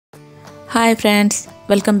Hi friends,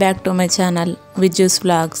 welcome back to my channel Vijus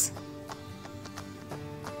Vlogs.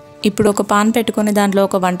 ఇప్పుడు ఒక pan పెట్టుకొని దాంట్లో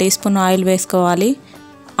ఒక 1 టీ స్పూన్ ఆయిల్ వేసుకోవాలి.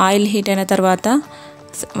 ఆయిల్ హీట్ అయిన తర్వాత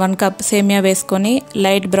 1 కప్ సేమియా వేసుకొని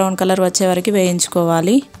లైట్ బ్రౌన్ కలర్ వచ్చే వరకు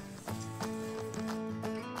వేయించుకోవాలి.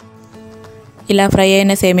 ఇలా ఫ్రై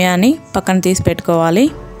అయిన సేమియాని పక్కన తీసి పెట్టుకోవాలి.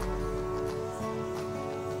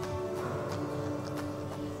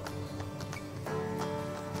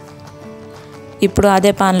 ఇప్పుడు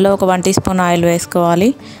అదే పాన్ లో ఒక 1 టీ స్పూన్ ఆయిల్ వేసుకోవాలి.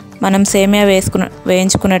 మనం సేమియా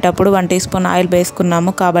వేయించుకునేటప్పుడు 1 టీ స్పూన్ ఆయిల్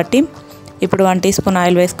వేసుకున్నాము కాబట్టి ఇప్పుడు 1 టీ స్పూన్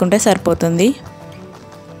ఆయిల్ వేసుకుంటే సరిపోతుంది.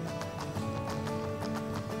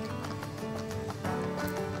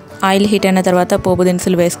 ఆయిల్ హీట్ అయిన తర్వాత పోపు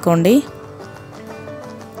దినుసులు వేసుకోండి.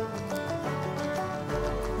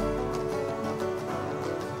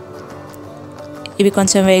 ఇవి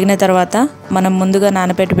కొంచెం వేగిన తర్వాత మనం ముందుగా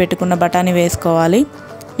నానబెట్టి పెట్టుకున్న బఠానీ వేసుకోవాలి.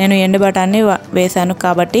 నేను ఎండు బఠానీ వేసాను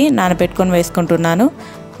కాబట్టి నానబెట్టుకొని వేసుకుంటున్నాను.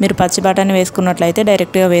 మీరు పచ్చి బఠానీ వేసుకున్నట్లయితే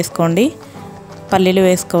డైరెక్ట్గా వేసుకోండి. పల్లీలు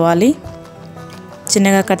వేసుకోవాలి.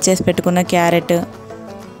 చిన్నగా కట్ చేసి పెట్టుకున్న క్యారెట్,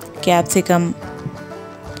 క్యాప్సికమ్,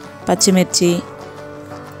 పచ్చిమిర్చి,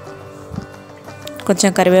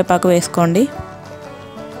 కొంచెం కరివేపాకు వేసుకోండి.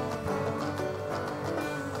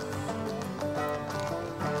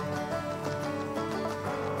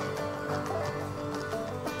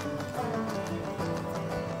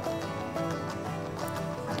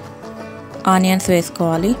 ఆనియన్స్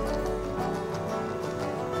వేసుకోవాలి.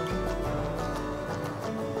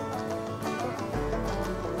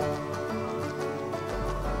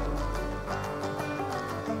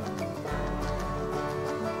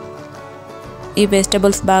 ఈ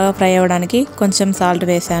వెజిటబుల్స్ బాగా ఫ్రై అవ్వడానికి కొంచెం సాల్ట్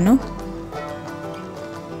వేసాను.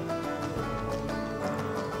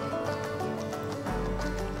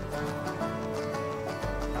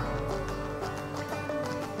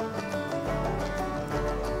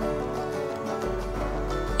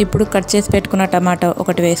 ఇప్పుడు కట్ చేసి పెట్టుకున్న టమాటో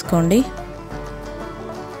ఒకటి వేసుకోండి.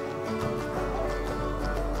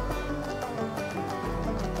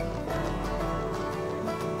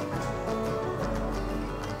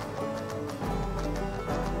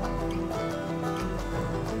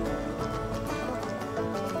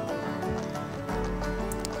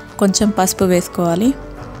 కొంచెం పసుపు వేసుకోవాలి.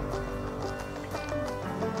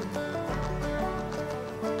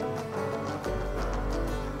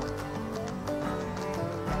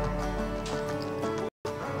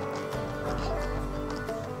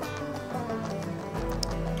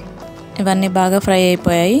 ఇవన్నీ బాగా ఫ్రై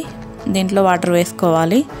అయిపోయాయి. దీంట్లో వాటర్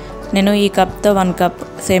వేసుకోవాలి. నేను ఈ కప్తో 1 కప్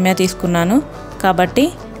సేమియా తీసుకున్నాను కాబట్టి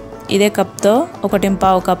ఇదే కప్తో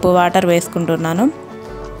 1.5 కప్పు వాటర్ వేసుకుంటున్నాను.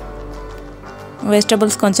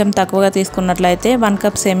 వెజిటబుల్స్ కొంచెం తక్కువగా తీసుకున్నట్లయితే 1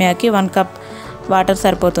 కప్ సేమియాకి 1 కప్ వాటర్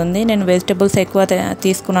సరిపోతుంది. నేను వెజిటబుల్స్ ఎక్కువ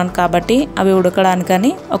తీసుకున్నాను కాబట్టి అవి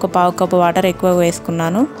ఉడకడానికని 1/4 కప్పు వాటర్ ఎక్కువ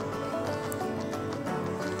వేసుకున్నాను.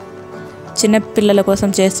 చిన్న పిల్లల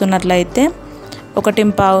కోసం చేస్తున్నట్లయితే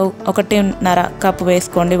 1.5 కప్పు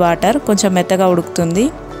వేసుకోండి వాటర్. కొంచెం మెత్తగా ఉడుకుతుంది.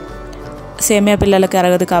 సేమియా పిల్లలకి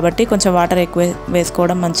అరగదు కాబట్టి కొంచెం వాటర్ ఎక్కువ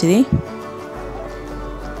వేసుకోవడం మంచిది.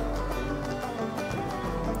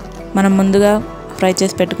 మనం ముందుగా ఫ్రై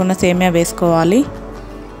చేసి పెట్టుకున్న సేమియా వేసుకోవాలి.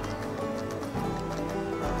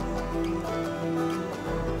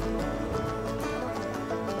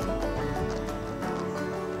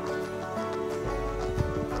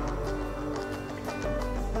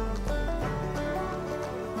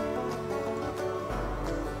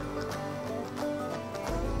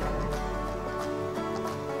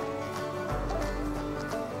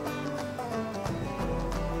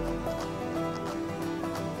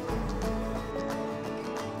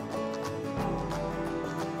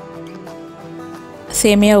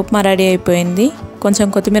 సేమియా ఉప్మా రెడీ అయిపోయింది. కొంచెం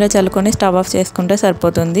కొత్తిమీర చల్లుకొని స్టవ్ ఆఫ్ చేసుకుంటే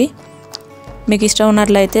సరిపోతుంది. మీకు ఇష్టం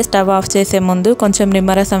ఉన్నట్లయితే స్టవ్ ఆఫ్ చేసే ముందు కొంచెం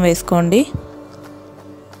నిమ్మరసం వేసుకోండి.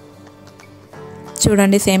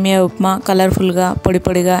 చూడండి సేమియా ఉప్మా కలర్ఫుల్గా పొడి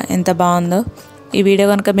పొడిగా ఎంత బాగుందో. ఈ వీడియో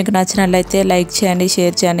కనుక మీకు నచ్చినట్లయితే లైక్ చేయండి,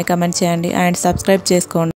 షేర్ చేయండి, కమెంట్ చేయండి అండ్ సబ్స్క్రైబ్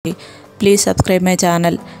చేసుకోండి. Please subscribe my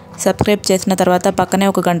channel. Subscribe చేసిన తర్వాత పక్కనే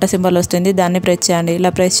ఒక గంట సింబల్ వస్తుంది. దాన్ని ప్రెస్ చేయండి. ఇలా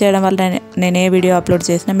ప్రెస్ చేయడం వల్ల నేను ఏ వీడియో అప్లోడ్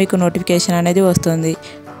చేసినా మీకు నోటిఫికేషన్ అనేది వస్తుంది.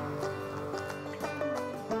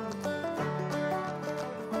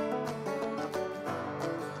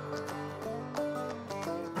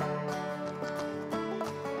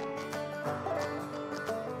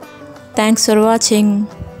 Thanks for watching.